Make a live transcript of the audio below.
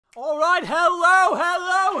All right, hello,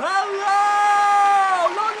 London!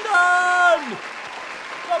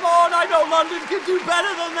 Come on, I know London can do better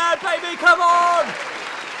than that, baby, come on!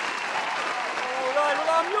 All right,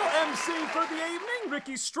 well, I'm your MC for the evening,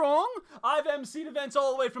 Ricky Strong. I've MC'd events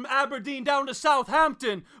all the way from Aberdeen down to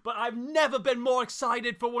Southampton, but I've never been more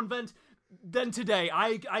excited for one event than today.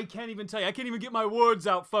 I can't even tell you. I can't even get my words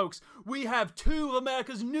out, folks. We have two of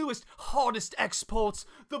America's newest, hottest exports,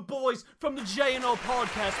 the boys from the J&O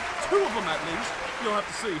podcast. Two of them, at least. You'll have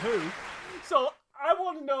to see who. So, I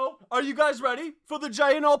want to know, are you guys ready for the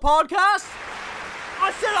J&O podcast?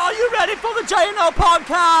 I said, are you ready for the J&O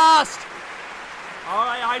podcast?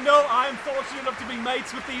 Alright, I know I'm fortunate enough to be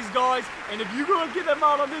mates with these guys, and if you're going to get them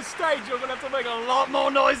out on this stage, you're going to have to make a lot more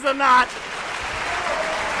noise than that.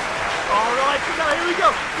 Alright, so now here we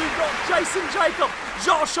go. We've got Jason Jacob,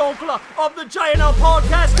 Josh Onkler of the J&L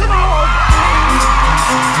Podcast. Come on!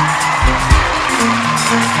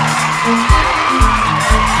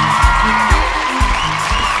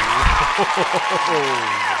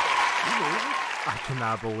 I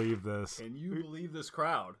cannot believe this. Can you believe this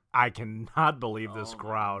crowd? I cannot believe this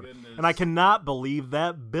crowd. Goodness. And I cannot believe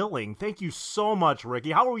that billing. Thank you so much,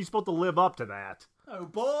 Ricky. How are we supposed to live up to that? Oh,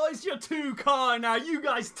 boys, you're too kind. Now, you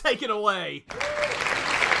guys take it away.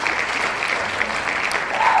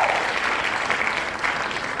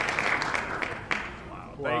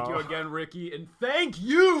 Wow. Thank you again, Ricky, and thank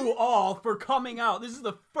you all for coming out. This is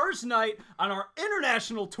the first night on our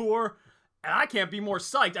international tour, and I can't be more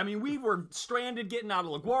psyched. I mean, we were stranded getting out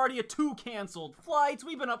of LaGuardia, 2 canceled flights.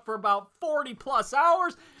 We've been up for about 40-plus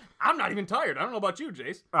hours. I'm not even tired. I don't know about you,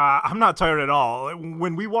 Jace. I'm not tired at all.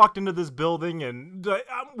 When we walked into this building, and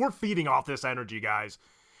we're feeding off this energy, guys.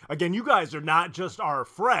 Again, you guys are not just our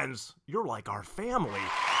friends. You're like our family.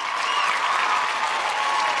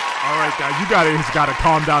 All right, guys, you guys got to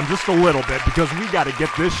calm down just a little bit because we got to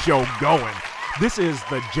get this show going. This is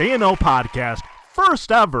the J&O Podcast,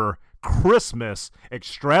 first ever Christmas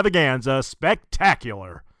extravaganza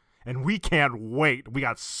spectacular. And we can't wait. We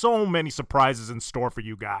got so many surprises in store for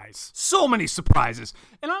you guys. So many surprises.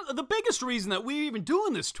 And the biggest reason that we're even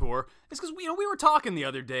doing this tour is because we were talking the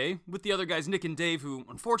other day with the other guys, Nick and Dave, who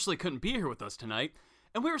unfortunately couldn't be here with us tonight.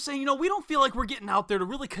 And we were saying, we don't feel like we're getting out there to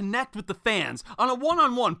really connect with the fans on a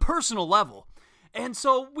one-on-one personal level. And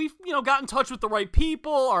so we've, got in touch with the right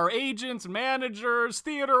people, our agents, managers,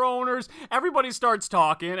 theater owners. Everybody starts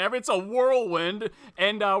talking. It's a whirlwind,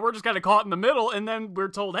 and we're just kind of caught in the middle. And then we're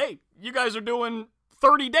told, hey, you guys are doing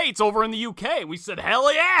 30 dates over in the UK. We said,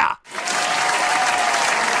 hell yeah!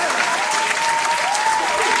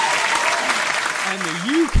 And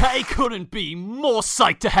the UK couldn't be more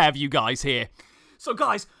psyched to have you guys here. So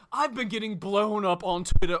guys, I've been getting blown up on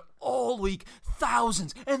Twitter all week.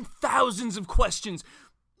 Thousands and thousands of questions.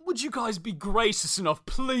 Would you guys be gracious enough,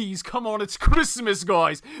 please? Come on, it's Christmas,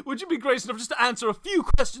 guys. Would you be gracious enough just to answer a few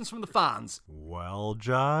questions from the fans? Well,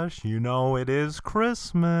 Josh, it is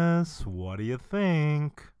Christmas. What do you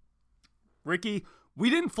think? Ricky, we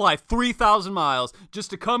didn't fly 3,000 miles just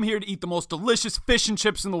to come here to eat the most delicious fish and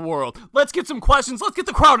chips in the world. Let's get some questions. Let's get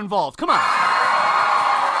the crowd involved. Come on.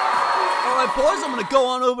 All right, boys, I'm going to go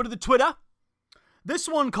on over to the Twitter. This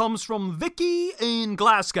one comes from Vicky in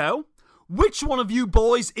Glasgow. Which one of you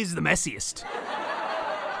boys is the messiest?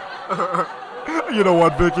 You know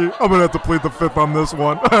what, Vicky? I'm going to have to plead the fifth on this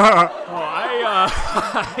one. I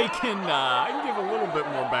can give a little bit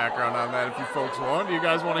more background on that if you folks want. Do you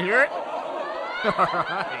guys want to hear it? All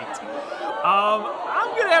right. I'm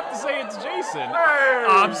going to have to say it's Jason. Hey!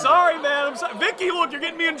 I'm sorry, man. I'm sorry. Vicky, look, you're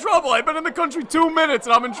getting me in trouble. I've been in the country 2 minutes,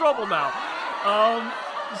 and I'm in trouble now.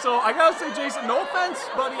 So I gotta say, Jason, no offense,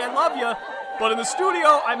 buddy, I love you, but in the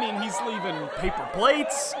studio, he's leaving paper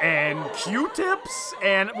plates and Q-tips,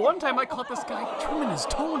 and one time I caught this guy trimming his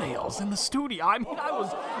toenails in the studio. I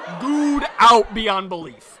was gooed out beyond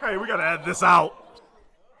belief. Hey, we gotta add this out.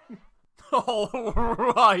 All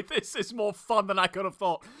right, this is more fun than I could have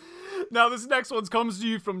thought. Now, this next one comes to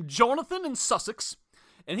you from Jonathan in Sussex,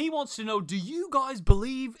 and he wants to know, do you guys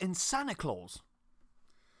believe in Santa Claus?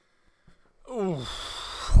 Ooh.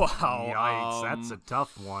 Wow. Yikes, that's a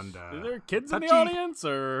tough one to... Are there kids in the audience,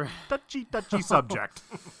 or... Touchy subject.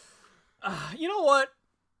 You know what,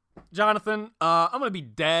 Jonathan? I'm going to be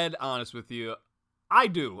dead honest with you. I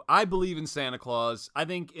do. I believe in Santa Claus. I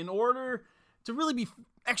think in order to really be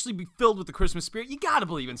filled with the Christmas spirit, you got to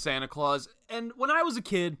believe in Santa Claus. And when I was a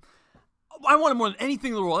kid, I wanted more than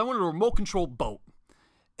anything in the world. I wanted a remote-controlled boat.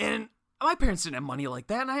 And my parents didn't have money like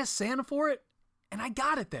that, and I asked Santa for it, and I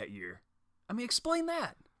got it that year. Explain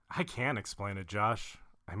that. I can't explain it, Josh.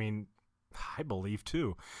 I believe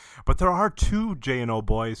too. But there are two J&O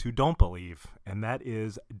boys who don't believe, and that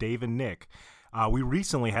is Dave and Nick. We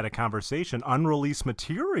recently had a conversation, unreleased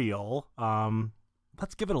material.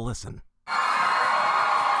 Let's give it a listen.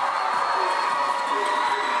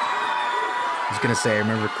 I was going to say, I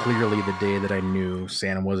remember clearly the day that I knew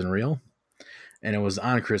Santa wasn't real. And it was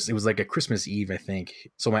on it was like a Christmas Eve, I think.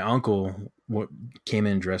 So my uncle came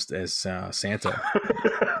in dressed as Santa.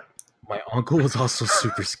 My uncle was also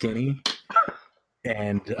super skinny.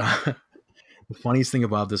 And the funniest thing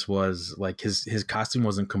about this was like his costume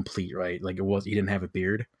wasn't complete, right? Like he didn't have a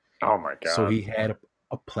beard. Oh my God. So he had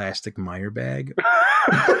a plastic Meyer bag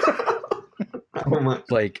Oh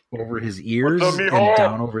like over his ears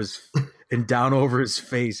and down over his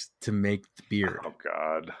face to make the beard. Oh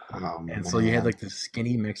God. And so you had like this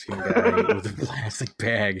skinny Mexican guy with a plastic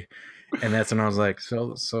bag, and that's when I was like,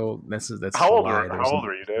 so that's How a old lie.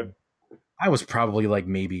 were you, Dave? I was probably like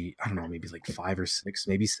maybe like 5 or 6,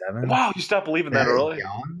 maybe 7. Wow, you stopped believing that early?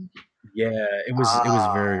 Young? Yeah, it was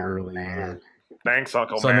very early. Man. Thanks,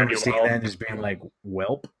 Uncle So I remember Manuel. seeing that and just being like,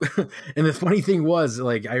 "Welp." And the funny thing was,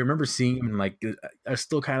 like, I remember seeing him, and like, I was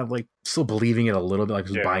still kind of like still believing it a little bit, like,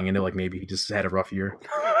 just buying into, like, maybe he just had a rough year.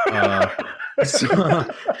 So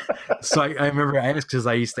I remember I asked, because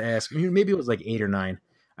I used to ask, maybe it was like 8 or 9.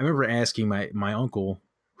 I remember asking my uncle,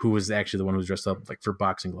 who was actually the one who was dressed up like for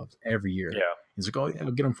boxing gloves every year. Yeah. He's like, "Oh yeah, I'll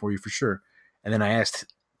get them for you for sure." And then I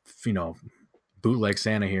asked, bootleg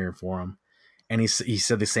Santa here for him. And he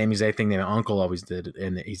said the same exact thing that my uncle always did,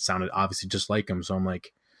 and he sounded obviously just like him. So I'm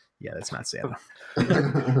like, yeah, that's not Santa.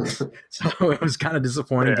 So it was kind of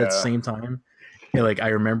disappointing, but at the same time. Yeah, like I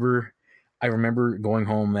remember going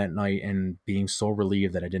home that night and being so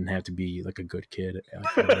relieved that I didn't have to be like a good kid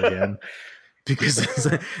ever again, because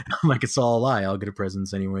I'm like, it's all a lie. I'll get a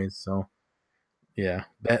presents anyways. So yeah,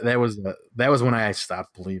 that was when I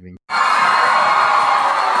stopped believing.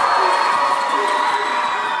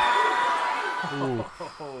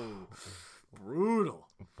 Brutal.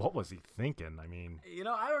 What was he thinking? I mean,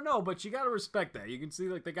 I don't know, but you gotta respect that. You can see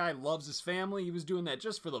like the guy loves his family. He was doing that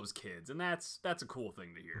just for those kids, and that's a cool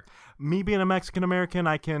thing to hear. me being a Mexican American,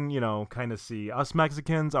 I can, kind of see us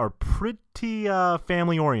Mexicans are pretty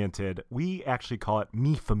family oriented. We actually call it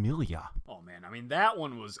mi familia. Oh man, I mean that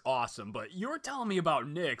one was awesome. But you were telling me about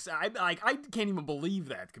Nick's. I can't even believe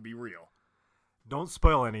that could be real. Don't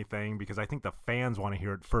spoil anything because I think the fans want to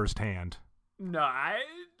hear it firsthand. No,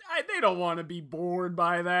 they don't want to be bored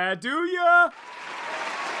by that, do ya? Looks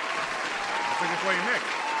like you're playing Nick.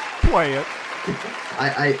 Play it.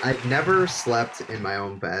 I never slept in my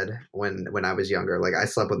own bed when I was younger. Like I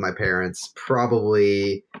slept with my parents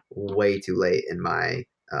probably way too late in my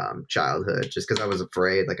childhood, just because I was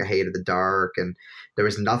afraid. Like I hated the dark, and there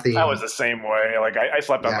was nothing. I was the same way. Like I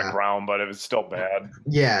slept on the ground, but it was still bad.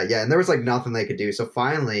 Yeah, and there was like nothing they could do. So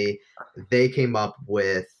finally, they came up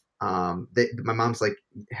with. My mom's like,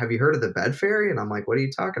 "Have you heard of the bed fairy?" And I'm like, "What are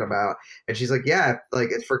you talking about?" And she's like, "Yeah, like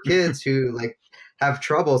it's for kids who like have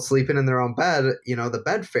trouble sleeping in their own bed. The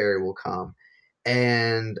bed fairy will come."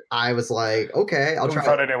 And I was like, "Okay, I'll try."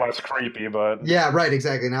 Not any less creepy, but yeah, right,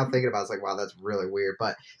 exactly. Now thinking about it, it's like, wow, that's really weird.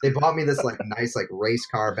 But they bought me this like nice like race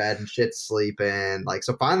car bed and shit to sleep in. Like,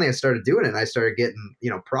 so finally I started doing it, and I started getting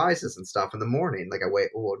prizes and stuff in the morning. Like I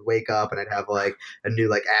would wake up and I'd have like a new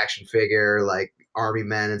like action figure, like army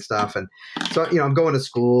men and stuff. And so I'm going to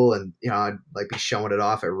school, and I'd like be showing it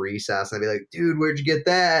off at recess, and I'd be like, "Dude, where'd you get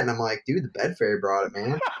that?" And I'm like, "Dude, the bed fairy brought it,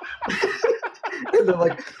 man." And they're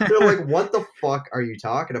like, "What the fuck are you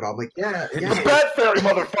talking about?" I'm like, yeah. The bed fairy,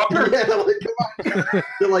 motherfucker. Yeah, like, come on.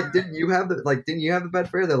 They're like, didn't you have the bed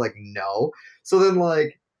fairy? They're like, no. So then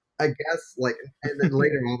like, I guess like, and then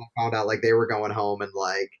later on I found out like they were going home and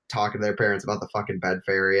like talking to their parents about the fucking bed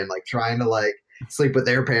fairy, and like trying to like sleep with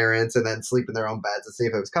their parents and then sleep in their own beds and see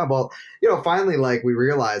if it was come. Well, finally like we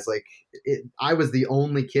realized like I was the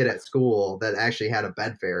only kid at school that actually had a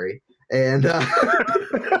bed fairy. And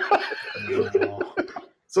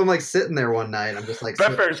so I'm like sitting there one night. I'm just like,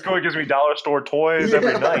 Bed Fairy School gives me dollar store toys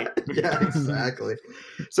every night. Yeah, exactly.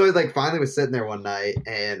 So I like finally was sitting there one night,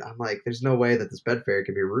 and I'm like, there's no way that this bed fairy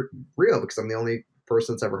can be real, because I'm the only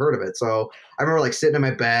person that's ever heard of it. So I remember like sitting in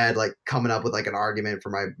my bed, like coming up with like an argument for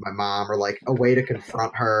my mom, or like a way to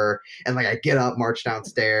confront her. And like I get up, march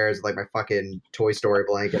downstairs with like my fucking Toy Story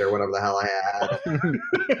blanket or whatever the hell I had. And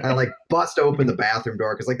I like bust open the bathroom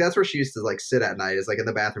door, because like that's where she used to like sit at night, is like in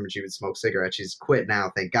the bathroom, and she would smoke cigarettes. She's quit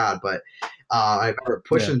now, thank God. But I remember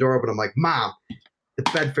pushing the door open. I'm like, "Mom, the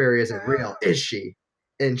bed fairy isn't real, is she?"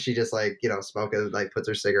 And she just like, smoking, like puts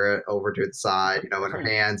her cigarette over to the side, in her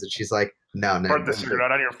hands, and she's like, "No, Burn the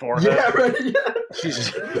cigarette on your forehead." Yeah, right.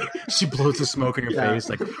 Yeah. She blows the smoke in your face,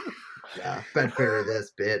 like. Yeah, Betfair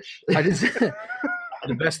this bitch. I just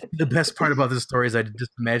the best part about this story is I just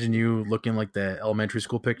imagine you looking like the elementary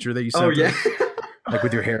school picture that you sent. Oh yeah. Like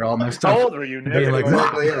with your hair all messed How up. old were you, Nick? Being like,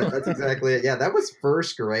 Exactly it. That's exactly it. Yeah, that was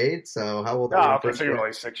first grade. So how old Oh, are you? okay, First so you were grade?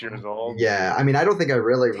 like 6 years old. Yeah, I mean, I don't think I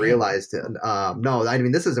really realized it. No, I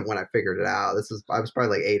mean, this isn't when I figured it out. I was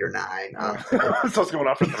probably like 8 or 9. So it's going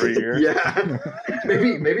on for 3 years. Yeah,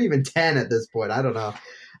 maybe even 10 at this point. I don't know.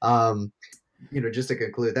 Just to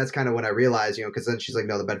conclude, that's kind of when I realized, because then she's like,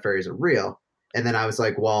 no, the Betfair isn't real. And then I was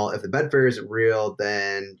like, well, if the Betfair isn't real,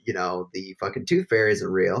 then, the fucking Tooth Fairy isn't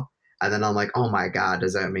real. And then I'm like, oh my God,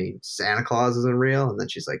 does that mean Santa Claus isn't real? And then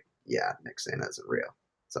she's like, yeah, Nick, Santa isn't real.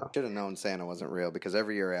 So Should have known Santa wasn't real because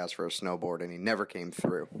every year I asked for a snowboard and he never came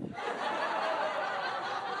through.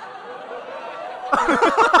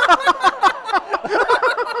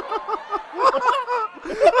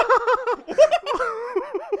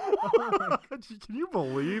 Can you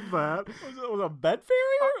believe that? Was a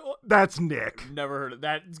Betfair? That's Nick. Never heard of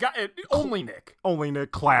that. It's got only Nick. Only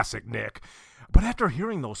Nick. Classic Nick. But after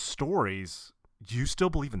hearing those stories, do you still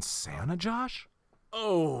believe in Santa, Josh?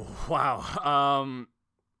 Oh, wow.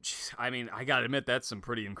 I mean, I gotta admit that's some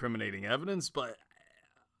pretty incriminating evidence, but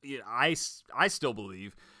I still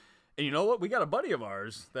believe. And you know what? We got a buddy of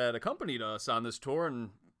ours that accompanied us on this tour,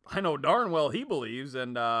 and I know darn well he believes,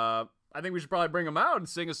 and I think we should probably bring him out and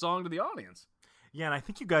sing a song to the audience. Yeah, and I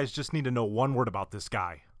think you guys just need to know one word about this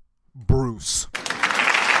guy. Bruce.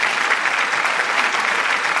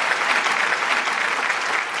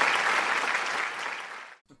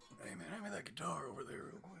 Hey, man, hand me that guitar over there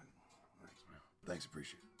real quick. Thanks, man. Thanks,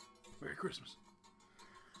 appreciate it. Merry Christmas.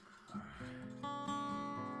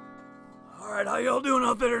 All right, how y'all doing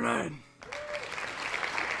out there tonight?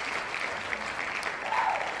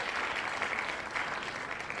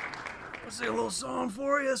 I'll sing a little song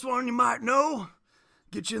for you. This one you might know.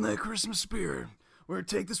 Get you in that Christmas spirit. We're gonna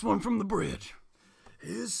take this one from the bridge.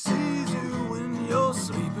 He sees you when you're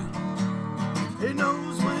sleeping. He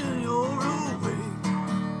knows when you're awake.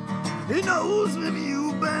 He knows if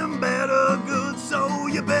you've been bad or good, so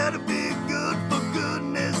you better be good for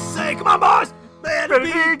goodness sake. Come on, boys! Better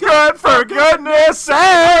be good for goodness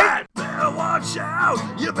sake! Better watch out,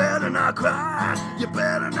 you better not cry, you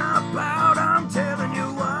better not pout, I'm telling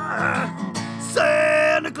you why.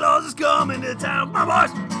 Santa Claus is coming to town, come on,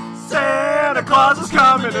 boys! Santa Claus is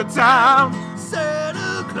coming to town.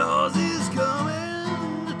 Santa Claus is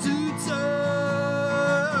coming to town.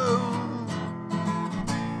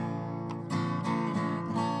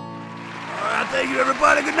 All right, thank you,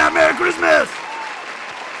 everybody. Good night, Merry Christmas.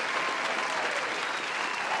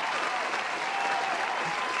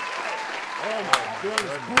 Oh my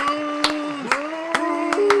goodness,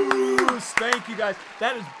 Bruce! Thank you, guys.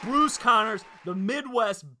 That is Bruce Connors, the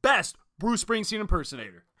Midwest best Bruce Springsteen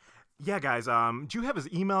impersonator. Yeah, guys, do you have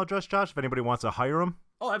his email address, Josh, if anybody wants to hire him?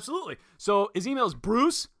 Oh, absolutely. So his email is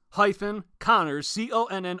Bruce-Connors,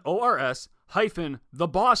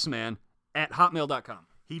 CONNORS-thebossman@hotmail.com.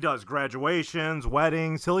 He does graduations,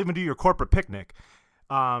 weddings. He'll even do your corporate picnic.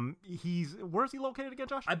 Where's he located again,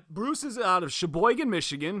 Josh? Bruce is out of Sheboygan,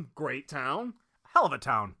 Michigan. Great town. Hell of a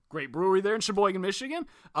town. Great brewery there in Sheboygan, Michigan.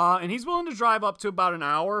 And he's willing to drive up to about an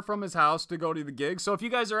hour from his house to go to the gig. So if you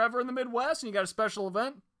guys are ever in the Midwest and you got a special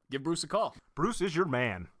event, give Bruce a call. Bruce is your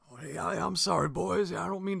man. Oh, hey, I'm sorry, boys. I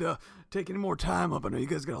don't mean to take any more time up. I know you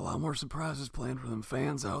guys got a lot more surprises planned for them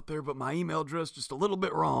fans out there, but my email address is just a little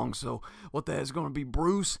bit wrong. So what that is going to be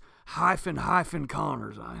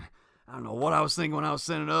Bruce-Connors. I don't know what I was thinking when I was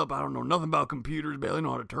setting it up. I don't know nothing about computers, barely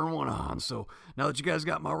know how to turn one on. So now that you guys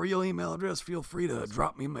got my real email address, feel free to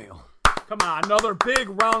drop me a mail. Come on, another big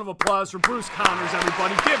round of applause for Bruce Connors,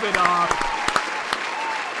 everybody. Give it up.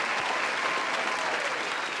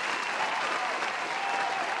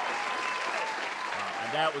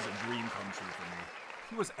 That was a dream come true for me.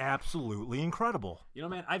 He was absolutely incredible. You know,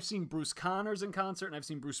 man, I've seen Bruce Connors in concert and I've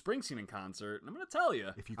seen Bruce Springsteen in concert, and I'm going to tell you.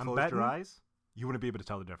 If you closed your eyes, you wouldn't be able to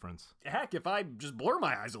tell the difference. Heck, if I just blur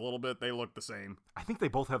my eyes a little bit, they look the same. I think they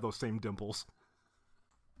both have those same dimples.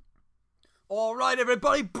 All right,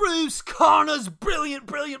 everybody, Bruce Connors, brilliant,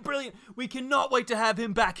 brilliant, brilliant. We cannot wait to have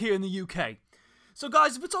him back here in the UK. So,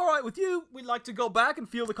 guys, if it's all right with you, we'd like to go back and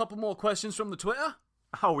field a couple more questions from the Twitter.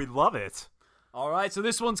 Oh, we love it. All right, so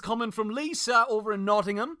this one's coming from Lisa over in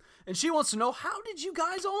Nottingham, and she wants to know, how did you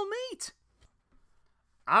guys all meet?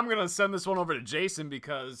 I'm going to send this one over to Jason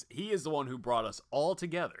because he is the one who brought us all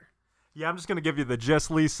together. Yeah, I'm just going to give you the gist,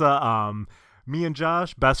 Lisa. Me and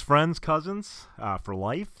Josh, best friends, cousins for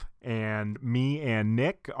life. And me and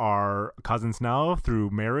Nick are cousins now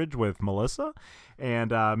through marriage with Melissa.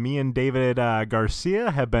 And me and David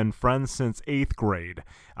Garcia have been friends since 8th grade.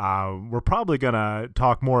 We're probably going to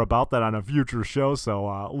talk more about that on a future show,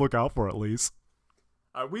 so look out for it, Lise.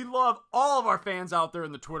 We love all of our fans out there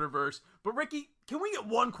in the Twitterverse. But Ricky, can we get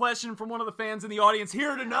one question from one of the fans in the audience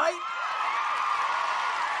here tonight?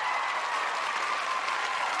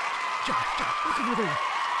 Josh, look over there.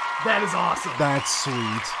 That is awesome. That's sweet.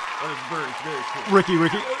 That is very, very cool. Ricky,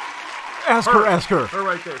 ask her. Her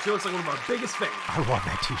right there. She looks like one of our biggest fans. I want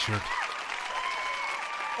that t-shirt.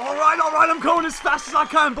 All right, I'm going as fast as I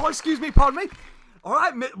can, boys. Excuse me, pardon me. All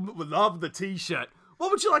right, love the t-shirt.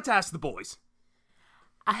 What would you like to ask the boys?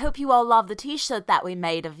 I hope you all love the t-shirt that we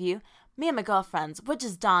made of you. Me and my girlfriends, we're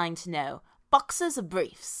just dying to know. Boxers or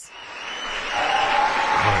briefs? All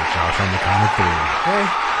right, Josh, on the count of 3. Okay.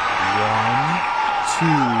 1,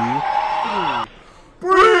 2,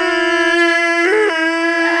 3. Briefs!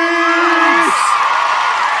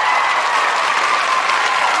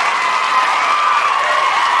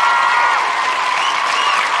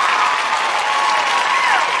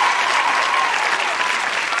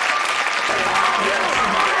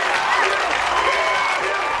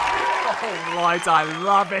 Right, I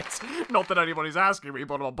love it. Not that anybody's asking me,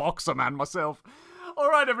 but I'm a boxer man myself. All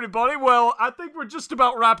right, everybody. Well, I think we're just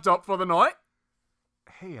about wrapped up for the night.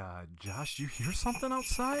 Hey, Josh, you hear something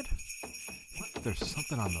outside? What? There's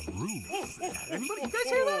something on the roof. Anybody? You guys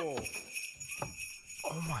hear that?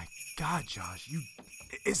 Oh my God, Josh,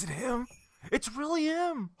 is it him? It's really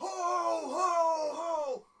him. Ho, ho,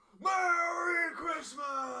 ho! Merry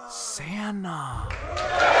Christmas! Santa.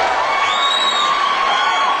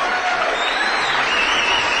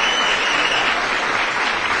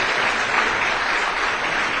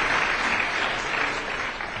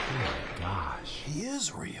 He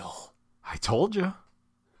is real. I told you.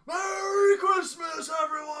 Merry Christmas,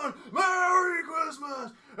 everyone! Merry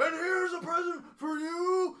Christmas! And here's a present for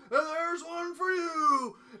you, and there's one for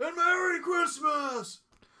you, and Merry Christmas!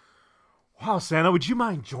 Wow, Santa, would you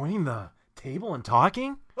mind joining the table and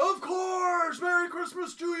talking? Of course! Merry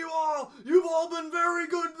Christmas to you all! You've all been very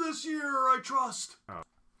good this year, I trust. Oh.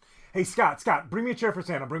 Hey, Scott, bring me a chair for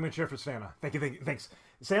Santa. Thank you, thanks.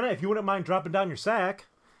 Santa, if you wouldn't mind dropping down your sack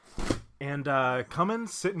and coming,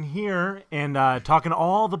 sitting here, and talking to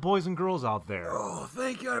all the boys and girls out there. Oh,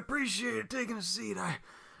 thank you. I appreciate it, taking a seat.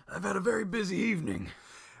 I've had a very busy evening.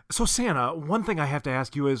 So, Santa, one thing I have to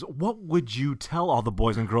ask you is, what would you tell all the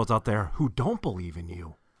boys and girls out there who don't believe in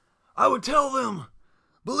you? I would tell them,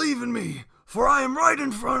 believe in me, for I am right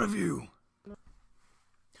in front of you.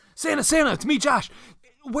 Santa, it's me, Josh.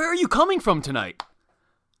 Where are you coming from tonight?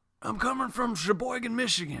 I'm coming from Sheboygan,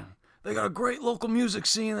 Michigan. They got a great local music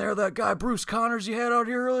scene there. That guy Bruce Connors you had out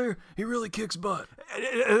here earlier, he really kicks butt.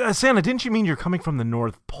 Santa, didn't you mean you're coming from the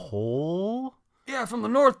North Pole? Yeah, from the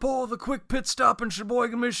North Pole with a quick pit stop in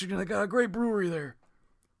Sheboygan, Michigan. They got a great brewery there.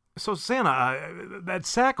 So, Santa, that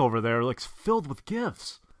sack over there looks filled with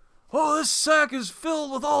gifts. Oh, this sack is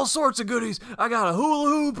filled with all sorts of goodies. I got a hula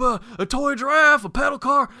hoop, a toy giraffe, a pedal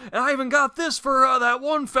car, and I even got this for that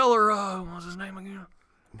one feller. What's his name again?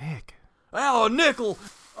 Nick. Oh, Nickel.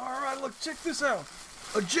 All right, look, check this out.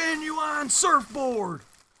 A genuine surfboard.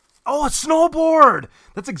 Oh, a snowboard.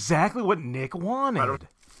 That's exactly what Nick wanted.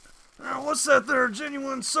 What's that there? A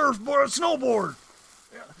genuine surfboard, a snowboard.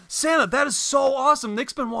 Santa, that is so awesome.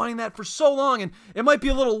 Nick's been wanting that for so long, and it might be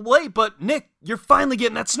a little late, but Nick, you're finally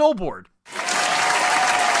getting that snowboard.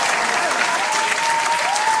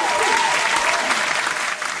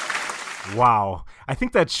 Wow. I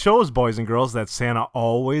think that shows, boys and girls, that Santa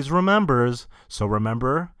always remembers. So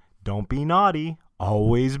remember, don't be naughty.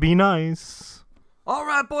 Always be nice. All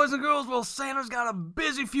right, boys and girls, well, Santa's got a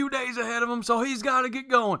busy few days ahead of him, so he's got to get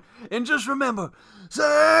going. And just remember,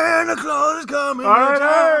 Santa Claus is coming to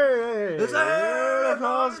town. Santa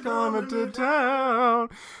Claus is coming to town.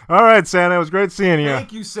 All right, Santa, it was great seeing you.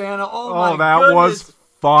 Thank you, Santa. Oh, my that goodness. Was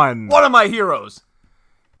fun. One of my heroes.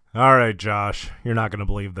 All right, Josh, you're not going to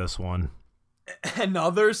believe this one.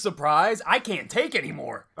 Another surprise? I can't take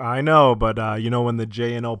anymore. I know, but when the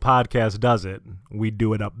JNO podcast does it, we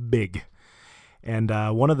do it up big. And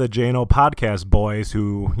one of the JNO podcast boys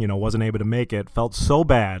who, wasn't able to make it felt so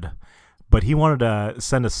bad, but he wanted to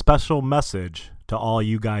send a special message to all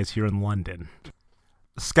you guys here in London.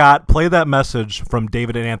 Scott, play that message from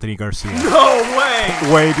David and Anthony Garcia. No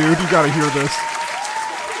way! Way, dude, you gotta hear this.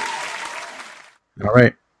 All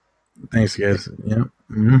right. Thanks, guys. Yeah.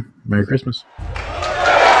 Merry Christmas.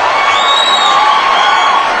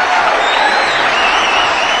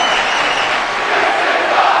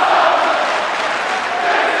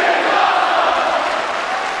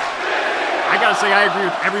 I gotta say, I agree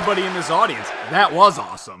with everybody in this audience. That was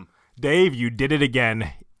awesome. Dave, you did it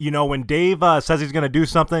again. You know, when Dave says he's going to do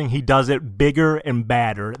something, he does it bigger and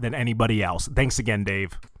badder than anybody else. Thanks again,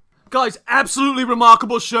 Dave. Guys, absolutely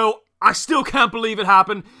remarkable show. I still can't believe it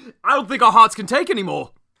happened. I don't think our hearts can take anymore.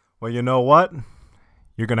 Well, you know what?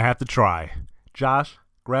 You're going to have to try. Josh,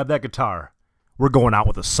 grab that guitar. We're going out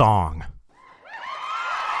with a song.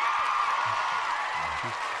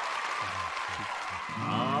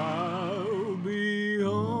 I'll be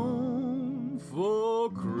home for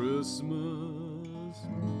Christmas.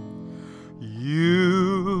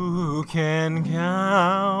 You can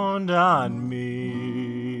count on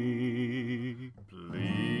me.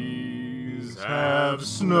 Please have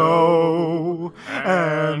snow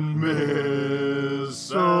and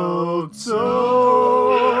mistletoe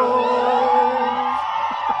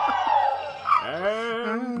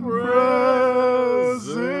and presents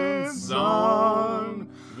on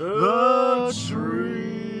the tree.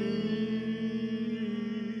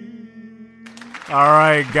 All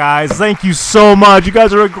right, guys. Thank you so much. You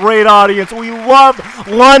guys are a great audience. We love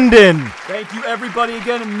London. Thank you, everybody,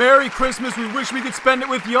 again, and Merry Christmas. We wish we could spend it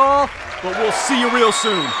with y'all, but we'll see you real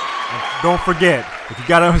soon. And don't forget, if you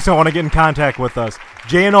want to get in contact with us,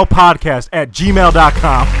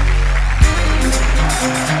 jnopodcast@gmail.com.